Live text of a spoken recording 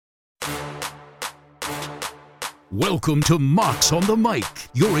Welcome to Mocs on the Mic,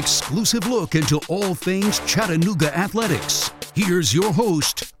 your exclusive look into all things Chattanooga athletics. Here's your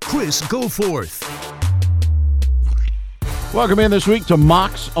host, Chris Goforth. Welcome in this week to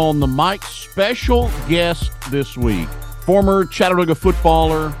Mocs on the Mic. Special guest this week, former Chattanooga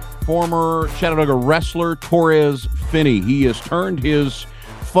footballer, former Chattanooga wrestler, Torrez Finney. He has turned his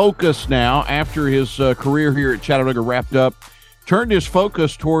focus now after his career here at Chattanooga wrapped up, turned his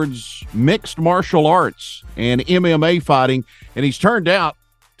focus towards mixed martial arts and MMA fighting, and he's turned out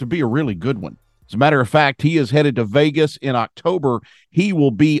to be a really good one. As a matter of fact, he is headed to Vegas in October. He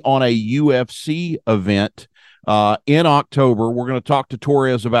will be on a UFC event in October. We're going to talk to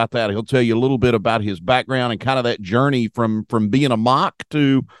Torrez about that. He'll tell you a little bit about his background and kind of that journey from being a mock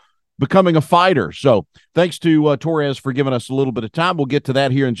to becoming a fighter. So thanks to Torrez for giving us a little bit of time. We'll get to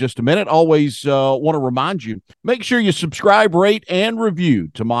that here in just a minute. Always want to remind you, make sure you subscribe, rate, and review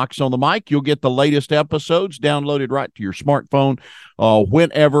to Mocs on the Mic. You'll get the latest episodes downloaded right to your smartphone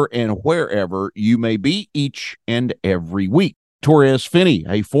whenever and wherever you may be each and every week. Torrez Finney,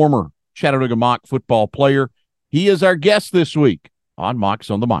 a former Chattanooga Mock football player, he is our guest this week on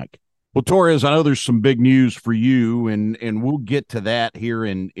Mocs on the Mic. Well, Torrez, I know there's some big news for you, and we'll get to that here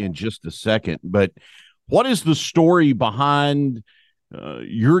in just a second. But what is the story behind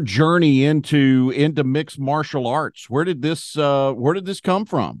your journey into mixed martial arts? Where did this come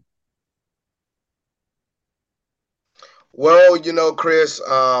from? Well, Chris,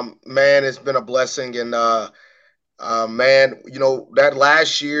 man, it's been a blessing, and man, that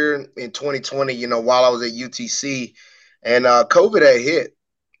last year in 2020, while I was at UTC, and COVID had hit.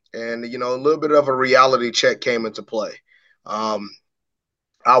 And, a little bit of a reality check came into play. I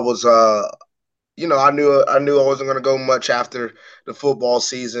was, I knew I wasn't going to go much after the football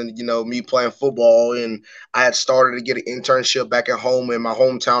season, me playing football. And I had started to get an internship back at home in my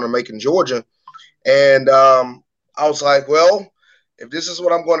hometown of Macon, Georgia. And I was like, well, if this is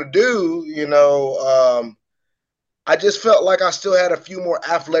what I'm going to do, I just felt like I still had a few more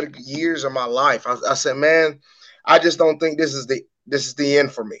athletic years in my life. I said, man, I just don't think this is the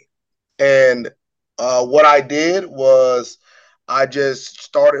end for me. And what I did was I just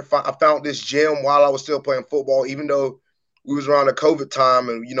I found this gym while I was still playing football, even though we was around the COVID time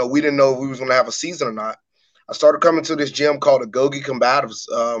and, we didn't know if we was going to have a season or not. I started coming to this gym called the Gogi Combatives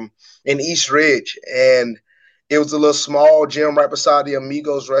in East Ridge. And it was a little small gym right beside the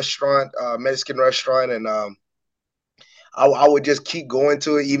Amigos restaurant, Mexican restaurant. And I would just keep going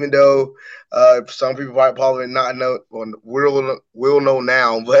to it, even though some people might probably not know, or will know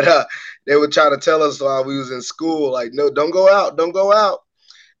now, but they would try to tell us while we was in school, like, no, don't go out.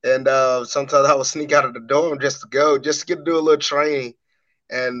 And sometimes I would sneak out of the dorm just to get to do a little training.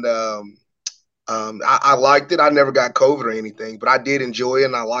 And I liked it. I never got COVID or anything, but I did enjoy it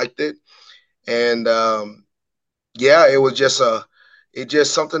and I liked it. And it was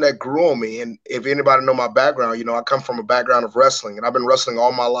just something that grew on me. And if anybody know my background, I come from a background of wrestling, and I've been wrestling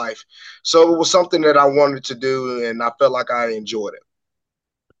all my life. So it was something that I wanted to do, and I felt like I enjoyed it.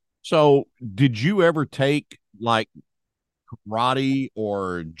 So did you ever take like karate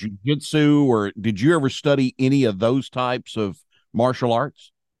or jiu-jitsu, or did you ever study any of those types of martial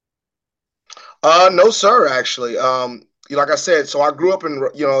arts? No, sir, actually. Like I said, so I grew up in,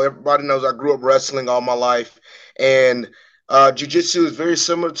 everybody knows I grew up wrestling all my life. And jiu-jitsu is very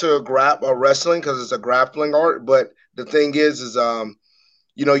similar to wrestling because it's a grappling art. But the thing is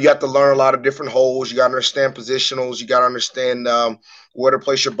you have to learn a lot of different holds. You got to understand positionals. You got to understand where to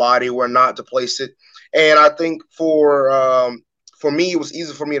place your body, where not to place it. And I think for me, it was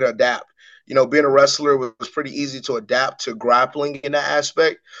easy for me to adapt. Being a wrestler was pretty easy to adapt to grappling in that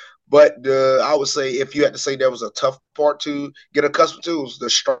aspect. But I would say if you had to say there was a tough part to get accustomed to, it was the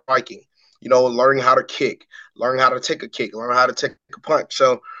striking. Learning how to kick, learning how to take a kick, learning how to take a punch.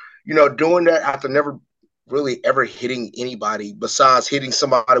 So, doing that after never really ever hitting anybody besides hitting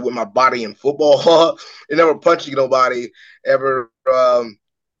somebody with my body in football and never punching nobody ever.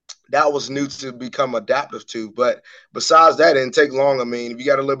 That was new to become adaptive to. But besides that, it didn't take long. I mean, if you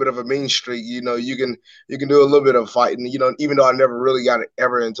got a little bit of a mean streak, you can do a little bit of fighting, even though I never really got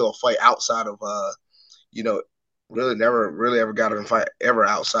ever into a fight outside of, really never really ever got in a fight ever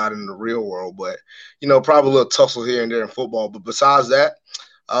outside in the real world, but probably a little tussle here and there in football. But besides that,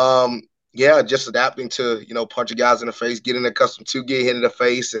 just adapting to punching guys in the face, getting accustomed to getting hit in the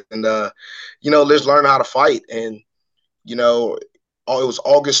face, and just learn how to fight. And it was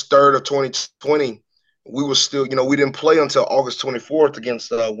August 3rd of 2020. We were still, we didn't play until August 24th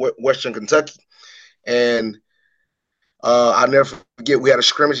against Western Kentucky, and I never forget we had a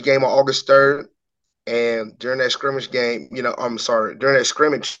scrimmage game on August 3rd. And during that scrimmage game, during that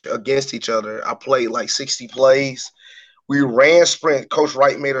scrimmage against each other, I played like 60 plays. We ran sprint. Coach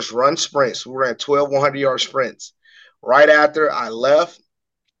Wright made us run sprints. We ran 12 100-yard sprints. Right after I left,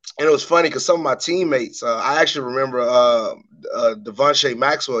 and it was funny because some of my teammates, I actually remember Devontae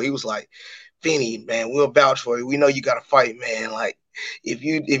Maxwell. He was like, Finney, man, we'll vouch for you. We know you got to fight, man. Like, if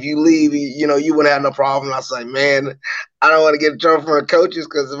you leave, you wouldn't have no problem. I was like, man, I don't want to get in trouble from the coaches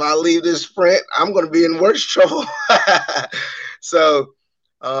because if I leave this sprint, I'm going to be in worse trouble. So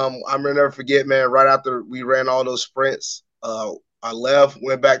I'm gonna never forget, man. Right after we ran all those sprints, I left,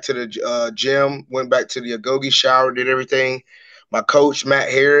 went back to the gym, went back to the Agogi shower, did everything. My coach, Matt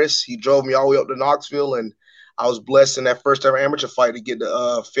Harris, he drove me all the way up to Knoxville, and I was blessed in that first ever amateur fight to get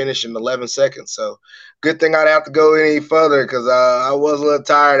the finish in 11 seconds. So good thing I didn't have to go any further because I was a little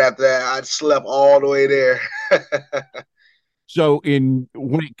tired after that. I slept all the way there. So when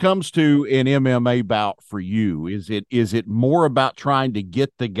it comes to an MMA bout for you, is it more about trying to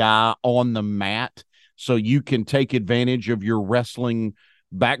get the guy on the mat so you can take advantage of your wrestling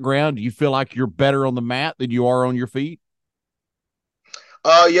background? Do you feel like you're better on the mat than you are on your feet?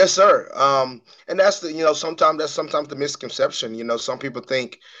 Yes, sir. And that's sometimes the misconception. Some people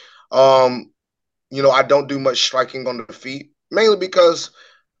think, um, I don't do much striking on the feet, mainly because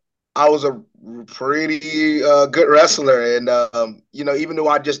I was a pretty good wrestler, and even though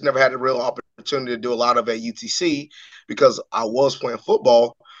I just never had a real opportunity to do a lot of at UTC because I was playing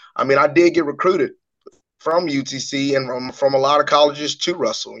football. I mean, I did get recruited from UTC and from a lot of colleges to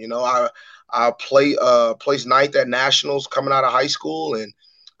wrestle. I placed ninth at nationals coming out of high school, and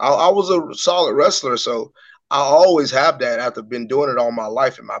I was a solid wrestler. So I always have that after been doing it all my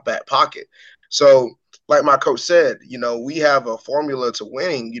life in my back pocket. So like my coach said, we have a formula to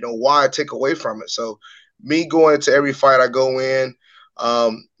winning. Why take away from it? So me going into every fight I go in,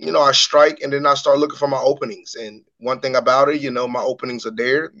 I strike and then I start looking for my openings. And one thing about it, my openings are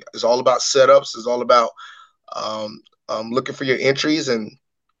there. It's all about setups. It's all about looking for your entries. And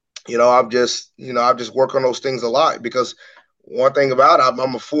I've just worked on those things a lot because one thing about it,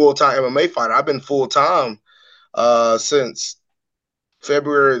 I'm a full-time MMA fighter. I've been full-time since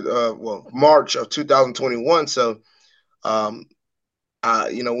March of 2021. So, when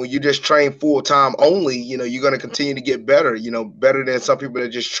you just train full time only, you're going to continue to get better, better than some people that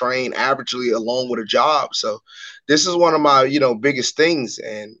just train averagely along with a job. So, this is one of my, biggest things.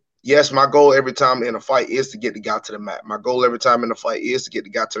 And yes, my goal every time in a fight is to get the guy to the mat. My goal every time in a fight is to get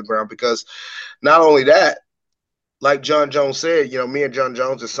the guy to the ground because not only that, like John Jones said, me and John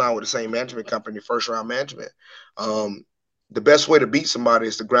Jones is signed with the same management company, First Round Management. Um, the best way to beat somebody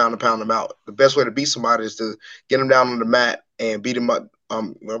is to ground and pound them out. The best way to beat somebody is to get them down on the mat and beat them up.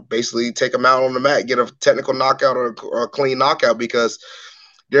 Basically take them out on the mat, get a technical knockout or a clean knockout because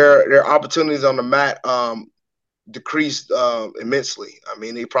their opportunities on the mat decreased immensely. I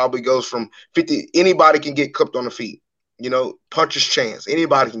mean, it probably goes from 50. Anybody can get clipped on the feet. Puncher's chance.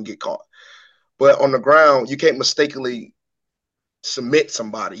 Anybody can get caught. But on the ground, you can't mistakenly submit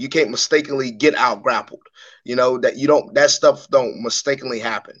somebody. You can't mistakenly get out grappled. That stuff don't mistakenly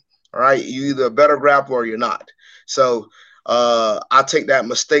happen. All right. You either a better grappler or you're not. So I take that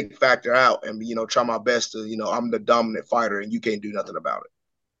mistake factor out and, try my best to, I'm the dominant fighter and you can't do nothing about it.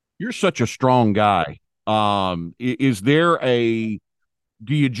 You're such a strong guy. Is there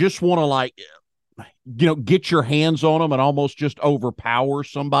do you just want to get your hands on them and almost just overpower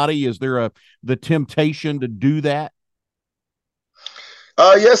somebody? Is there the temptation to do that?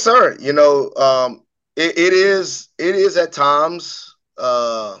 Yes, sir. It is at times,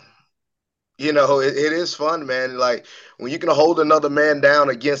 it is fun, man. Like when you can hold another man down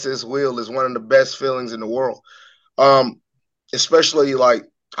against his will is one of the best feelings in the world. Um, Especially like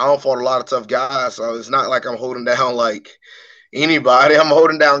I don't fought a lot of tough guys, so it's not like I'm holding down like anybody. I'm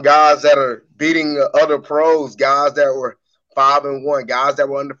holding down guys that are beating other pros, guys that were 5-1, guys that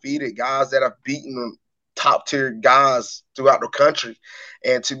were undefeated, guys that have beaten top tier guys throughout the country,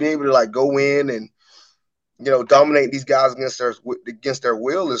 and to be able to like go in and dominate these guys against their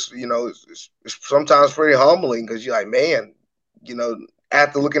will is it's sometimes pretty humbling because you're like, man,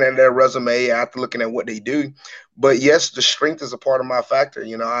 after looking at their resume, after looking at what they do. But yes, the strength is a part of my factor.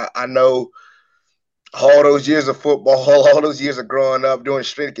 I know all those years of football, all those years of growing up doing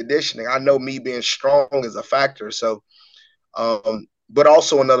strength conditioning, I know me being strong is a factor. So, but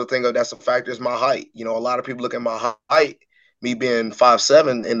also another thing that's a factor is my height. A lot of people look at my height, me being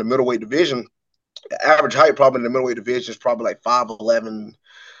 5'7" in the middleweight division. The average height probably in the middleweight division is probably like 5'11",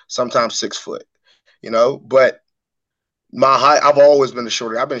 sometimes 6 foot. But my I've always been the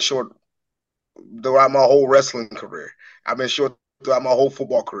shorter. I've been short throughout my whole wrestling career. I've been short throughout my whole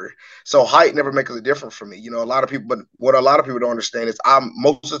football career. So height never makes a difference for me. You know, a lot of people, but what a lot of people don't understand is I'm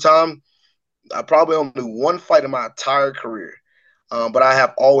most of the time, I probably only do one fight in my entire career. But I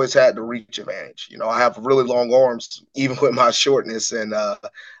have always had the reach advantage. You know, I have really long arms, even with my shortness, and I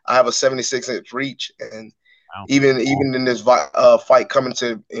have a 76-inch reach. And Wow. even in this fight coming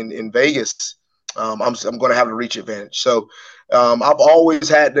to in Vegas, I'm going to have the reach advantage. So I've always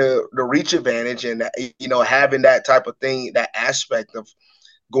had the reach advantage, and you know, having that type of thing, that aspect of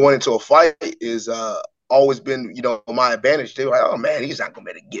going into a fight is always been, you know, my advantage. They were like, oh man, he's not gonna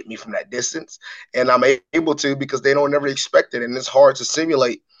be able to get me from that distance, and I'm able to because they don't never expect it, and it's hard to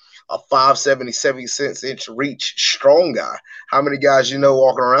simulate a 5'7", 76-inch reach strong guy. How many guys you know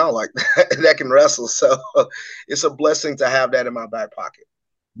walking around like that can wrestle? So it's a blessing to have that in my back pocket.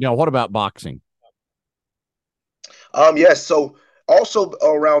 Now, what about boxing? Yes. So also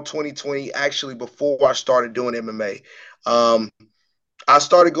around 2020, actually, before I started doing MMA, I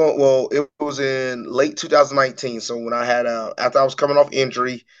started going. Well, it was in late 2019. So when I had after I was coming off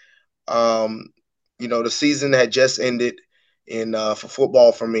injury, um, you know, the season had just ended in for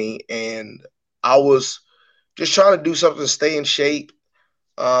football for me, and I was just trying to do something to stay in shape.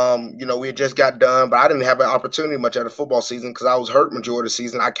 You know, we had just got done, but I didn't have an opportunity much at the football season because I was hurt majority of the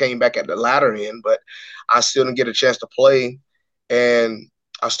season. I came back at the latter end, but I still didn't get a chance to play, and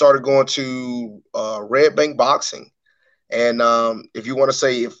I started going to Red Bank Boxing. And if you want to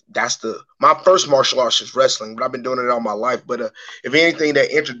say if that's my first martial arts is wrestling, but I've been doing it all my life. But if anything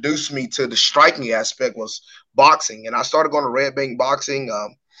that introduced me to the striking aspect was boxing, and I started going to Red Bank Boxing.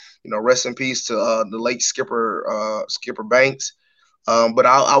 You know, rest in peace to the late Skipper Banks. But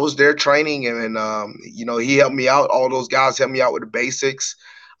I was there training, and you know, he helped me out. All those guys helped me out with the basics.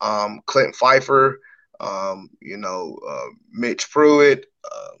 Clint Pfeiffer, you know, Mitch Pruitt,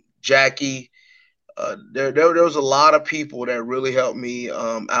 Jackie. There was a lot of people that really helped me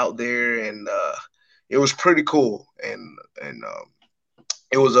out there, and it was pretty cool. And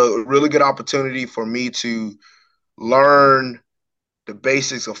it was a really good opportunity for me to learn the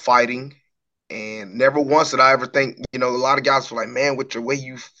basics of fighting. And never once did I ever think, you know, a lot of guys were like, man, with your way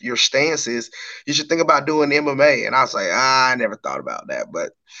your stance is, you should think about doing MMA. And I was like, I never thought about that.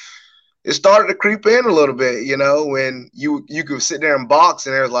 But it started to creep in a little bit, you know, when you could sit there and box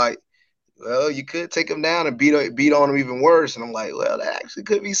and there's like, well, you could take him down and beat on him even worse. And I'm like, well, that actually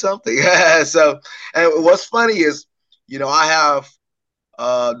could be something. So, and what's funny is, you know, I have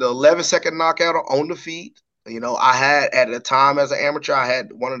the 11-second knockout on the feet. You know, I had at the time as an amateur, I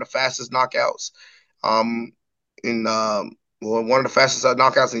had one of the fastest knockouts in well, one of the fastest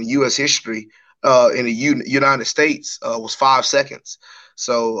knockouts in U.S. history in the United States was 5 seconds.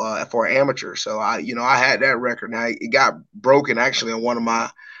 So for an amateur, so I had that record. Now it got broken actually on one of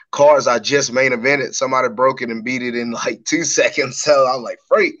my cars I just main evented. Somebody broke it and beat it in like 2 seconds. So I was like,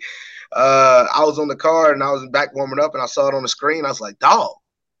 freak. I was on the car and I was back warming up and I saw it on the screen. I was like, dog,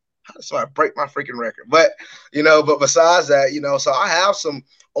 so I break my freaking record. But, you know, but besides that, you know, so I have some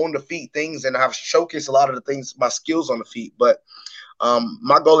on the feet things and I've showcased a lot of the things, my skills on the feet. But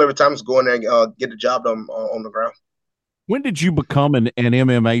my goal every time is go in there and get the job done on the ground. When did you become an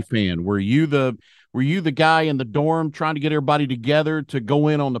MMA fan? Were you the guy in the dorm trying to get everybody together to go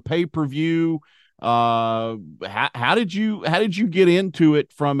in on the pay-per-view? How did you get into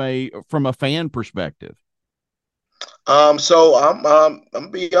it from a fan perspective? So I'm gonna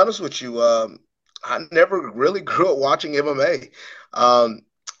be honest with you. I never really grew up watching MMA.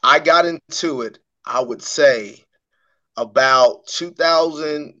 I got into it, I would say, about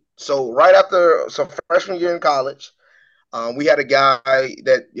 2000. So right after, so freshman year in college, we had a guy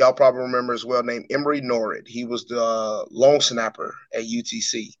that y'all probably remember as well named Emory Norrid. He was the long snapper at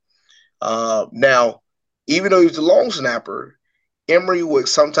UTC. Now, even though he was the long snapper, Emory would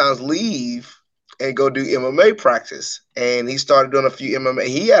sometimes leave and go do MMA practice. And he started doing a few MMA.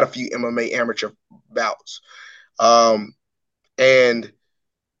 He had a few MMA amateur bouts. And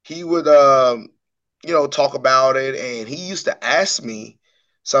he would, you know, talk about it. And he used to ask me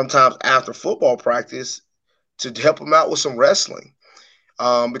sometimes after football practice to help him out with some wrestling.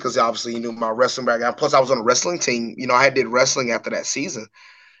 Because obviously he knew my wrestling background. Plus, I was on a wrestling team. You know, I did wrestling after that season.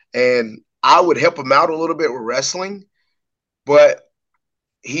 And I would help him out a little bit with wrestling. But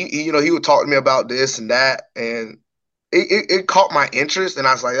you know, he would talk to me about this and that, and it caught my interest, and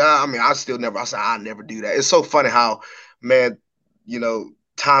I was like, I mean, I said, I never do that. It's so funny how, man, you know,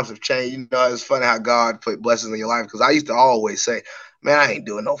 times have changed. You know, it's funny how God put blessings in your life, because I used to always say, man, I ain't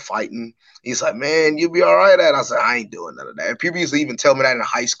doing no fighting. He's like, man, you'll be all right at it. I said, I ain't doing none of that. And people used to even tell me that in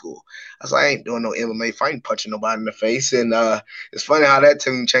high school. I was like, I ain't doing no MMA fighting, punching nobody in the face. And it's funny how that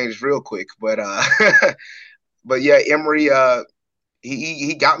tune changes real quick. But but yeah, Emory,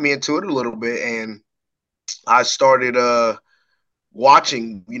 he got me into it a little bit, and I started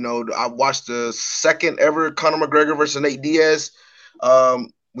watching. I watched the second ever Conor McGregor versus Nate Diaz.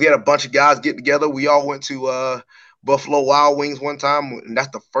 We had a bunch of guys get together. We all went to Buffalo Wild Wings one time, and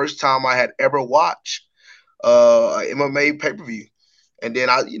that's the first time I had ever watched MMA pay-per-view. And then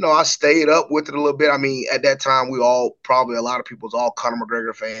I stayed up with it a little bit. I mean, at that time, a lot of people was all Conor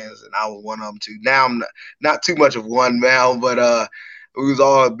McGregor fans, and I was one of them too. Now I'm not too much of one now, but we was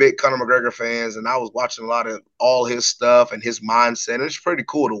all big Conor McGregor fans, and I was watching a lot of all his stuff and his mindset. And it's pretty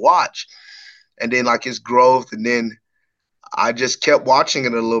cool to watch. And then like his growth, and then I just kept watching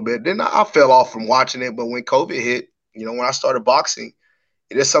it a little bit. Then I fell off from watching it, but when COVID hit, when I started boxing,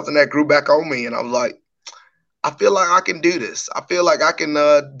 it is something that grew back on me, and I was like, I feel like I can do this. I feel like I can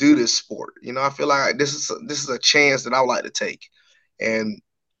do this sport. I feel like this is a chance that I would like to take. And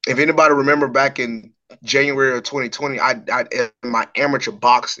if anybody remember back in January of 2020, I in my amateur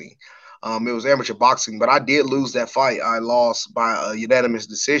boxing. It was amateur boxing, but I did lose that fight. I lost by a unanimous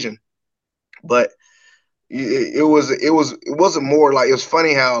decision. But it wasn't more like, it was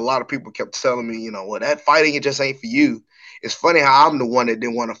funny how a lot of people kept telling me, well, that fighting, it just ain't for you. It's funny how I'm the one that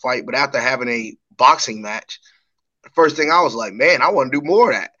didn't want to fight, but after having a boxing match, the first thing I was like, man, I want to do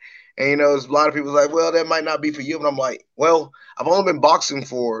more of that. And there's a lot of people like, well, that might not be for you. And I'm like, well, I've only been boxing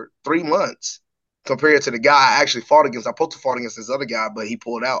for 3 months compared to the guy I actually fought against. I supposed to fought against this other guy, but he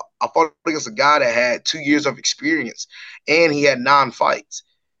pulled out. I fought against a guy that had 2 years of experience, and he had 9 fights.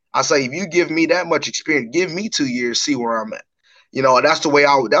 I say, if you give me that much experience, give me 2 years, see where I'm at. That's the way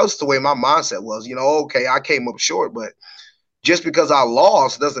that was the way my mindset was. Okay, I came up short, but just because I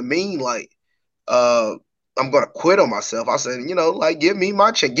lost doesn't mean like I'm gonna quit on myself. I said, like, give me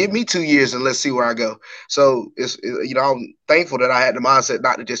my chance, give me 2 years, and let's see where I go. So I'm thankful that I had the mindset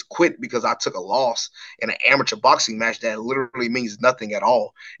not to just quit because I took a loss in an amateur boxing match that literally means nothing at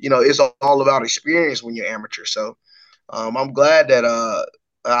all. It's all about experience when you're amateur. So I'm glad that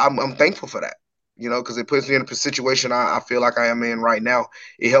I'm thankful for that. Because it puts me in a situation I feel like I am in right now.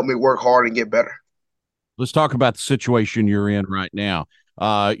 It helped me work hard and get better. Let's talk about the situation you're in right now.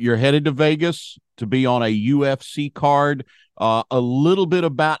 You're headed to Vegas to be on a UFC card. A little bit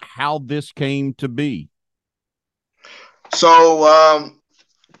about how this came to be. So I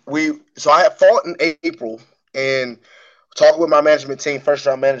had fought in April, and talking with my management team, first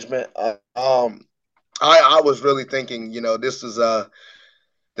round management. I was really thinking, this is that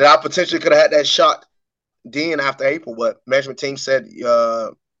I potentially could have had that shot then after April, but management team said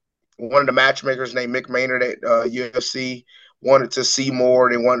one of the matchmakers named Mick Maynard at UFC wanted to see more.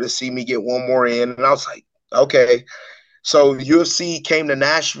 They wanted to see me get one more in. And I was like, okay. So UFC came to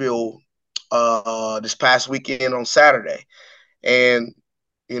Nashville this past weekend on Saturday. And,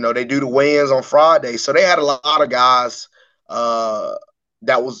 they do the weigh-ins on Friday. So they had a lot of guys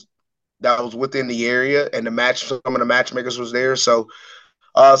that was within the area, and some of the matchmakers was there. So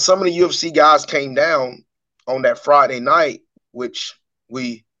some of the UFC guys came down on that Friday night, which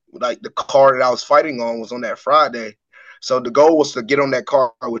like the card that I was fighting on was on that Friday. So the goal was to get on that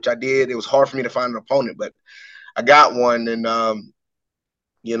card, which I did. It was hard for me to find an opponent, but I got one. And,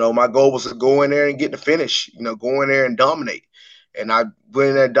 my goal was to go in there and get the finish, go in there and dominate. And I went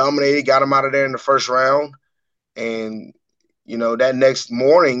in there and dominated, got him out of there in the first round. And, that next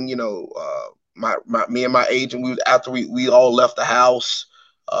morning, me and my agent, after we all left the house,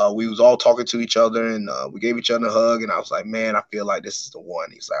 we was all talking to each other, and we gave each other a hug, and I was like, man, I feel like this is the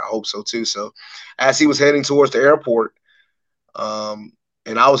one. He's like, I hope so too. So as he was heading towards the airport, and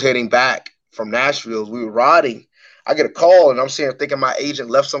I was heading back from Nashville, we were riding, I get a call, and I'm sitting there thinking my agent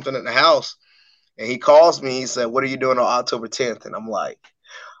left something in the house, and he calls me. He said, what are you doing on October 10th? And I'm like,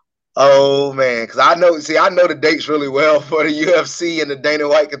 oh man, because I know the dates really well for the UFC and the Dana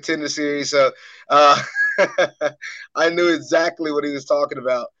White Contender Series. So I knew exactly what he was talking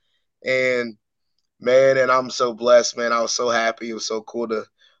about. And man, and I'm so blessed, man. I was so happy. It was so cool to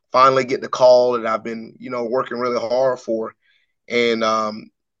finally get the call that I've been, working really hard for. And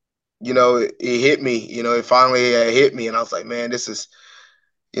it hit me, it finally hit me. And I was like, man, this is,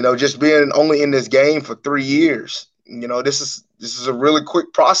 just being only in this game for 3 years, this is a really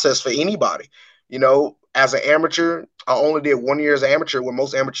quick process for anybody. As an amateur, I only did 1 year as an amateur, when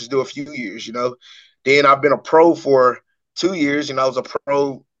most amateurs do a few years. Then I've been a pro for 2 years. I was a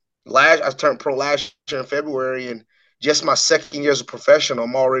pro I turned pro last year in February, and just my second year as a professional,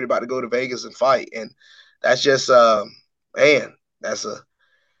 I'm already about to go to Vegas and fight. And that's just, man,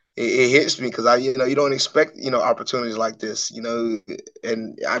 it hits me, because you don't expect, opportunities like this,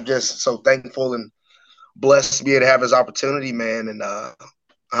 and I'm just so thankful and blessed to be able to have this opportunity, man. And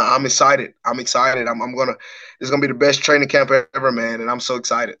I'm excited. It's gonna be the best training camp ever, man, and I'm so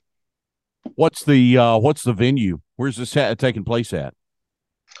excited. What's the venue? Where's this taking place at?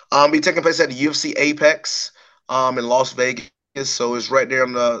 Be taking place at the UFC Apex, in Las Vegas. So it's right there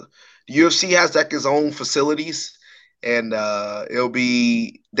on the UFC has like its own facilities, and they have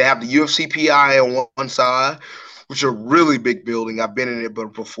the UFC PI on one side, which is a really big building. I've been in it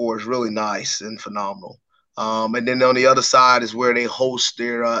before. It's really nice and phenomenal. And then on the other side is where they host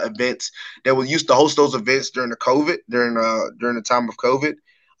their events. They were used to host those events during the time of COVID,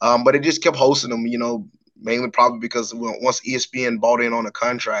 but it just kept hosting them. Mainly probably because once ESPN bought in on a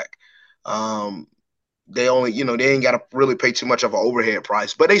contract, they only, they ain't got to really pay too much of an overhead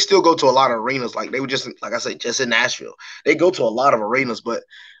price, but they still go to a lot of arenas. Like they were like I said, just in Nashville, they go to a lot of arenas, but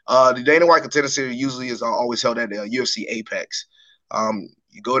the Dana White Contender Series usually is always held at the UFC Apex.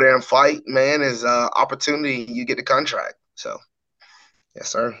 You go there and fight, man, is opportunity. You get the contract. So, yes,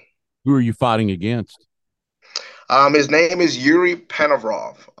 sir. Who are you fighting against? His name is Yuri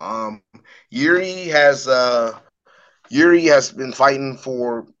Panavrov. Yuri has been fighting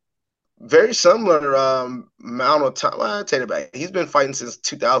for very similar amount of time. Well, I'll take it back. He's been fighting since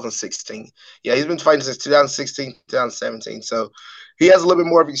 2016. Yeah, he's been fighting since 2016, 2017. So he has a little bit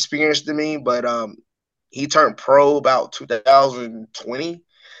more of experience than me, but he turned pro about 2020.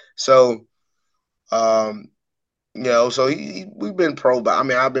 So, so we've been pro. But I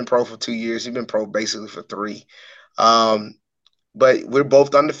mean, I've been pro for 2 years. He's been pro basically for 3. But we're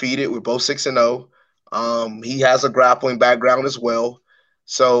both undefeated. We're both 6-0. He has a grappling background as well.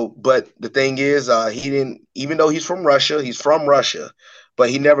 So, but the thing is, he didn't. Even though he's from Russia, but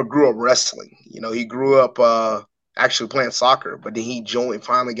he never grew up wrestling. He grew up actually playing soccer. But then he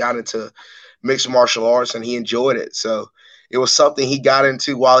finally got into mixed martial arts, and he enjoyed it. So it was something he got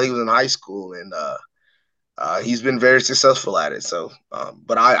into while he was in high school, and he's been very successful at it. So,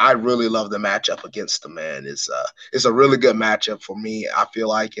 but I really love the matchup against him, man. It's a really good matchup for me, I feel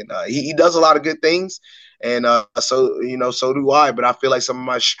like, and he does a lot of good things, and so do I. But I feel like some of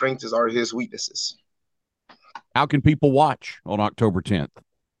my strengths are his weaknesses. How can people watch on October 10th?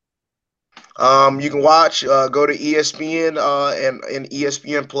 You can watch. Go to ESPN and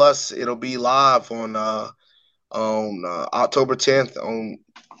ESPN Plus. It'll be live on October 10th on.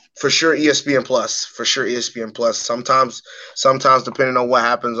 For sure, ESPN Plus. For sure, ESPN Plus. Sometimes depending on what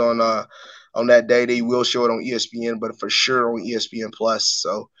happens on that day, they will show it on ESPN, but for sure on ESPN Plus.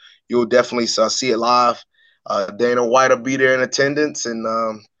 So you'll definitely see it live. Dana White will be there in attendance, and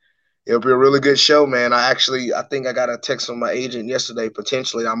it'll be a really good show, man. I think I got a text from my agent yesterday.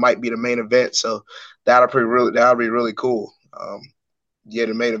 Potentially, I might be the main event, so that'll be really cool.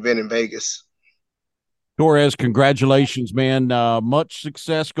 The main event in Vegas. Torrez, congratulations, man. Much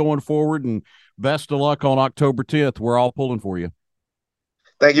success going forward, and best of luck on October 10th. We're all pulling for you.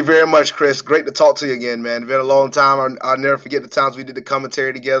 Thank you very much, Chris. Great to talk to you again, man. It's been a long time. I'll never forget the times we did the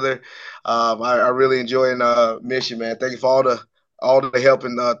commentary together. I really enjoy and miss you, man. Thank you for all the help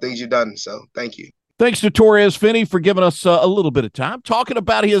and things you've done. So thank you. Thanks to Torrez Finney for giving us a little bit of time talking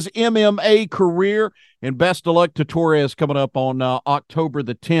about his MMA career, and best of luck to Torrez coming up on October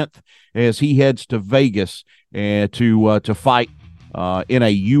the 10th as he heads to Vegas to fight in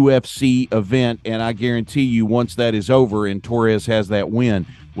a UFC event. And I guarantee you, once that is over and Torrez has that win,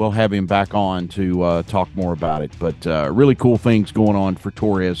 we'll have him back on to talk more about it. But really cool things going on for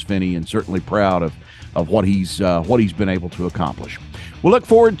Torrez Finney, and certainly proud of what he's been able to accomplish. We look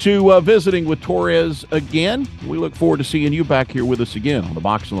forward to visiting with Torrez again. We look forward to seeing you back here with us again on the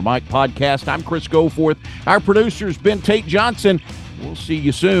Mocs on the Mic podcast. I'm Chris Goforth. Our producer's Ben Tate Johnson. We'll see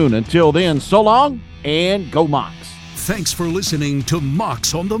you soon. Until then, so long and go Mocs. Thanks for listening to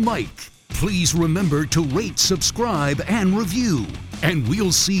Mocs on the Mic. Please remember to rate, subscribe, and review. And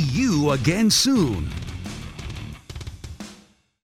we'll see you again soon.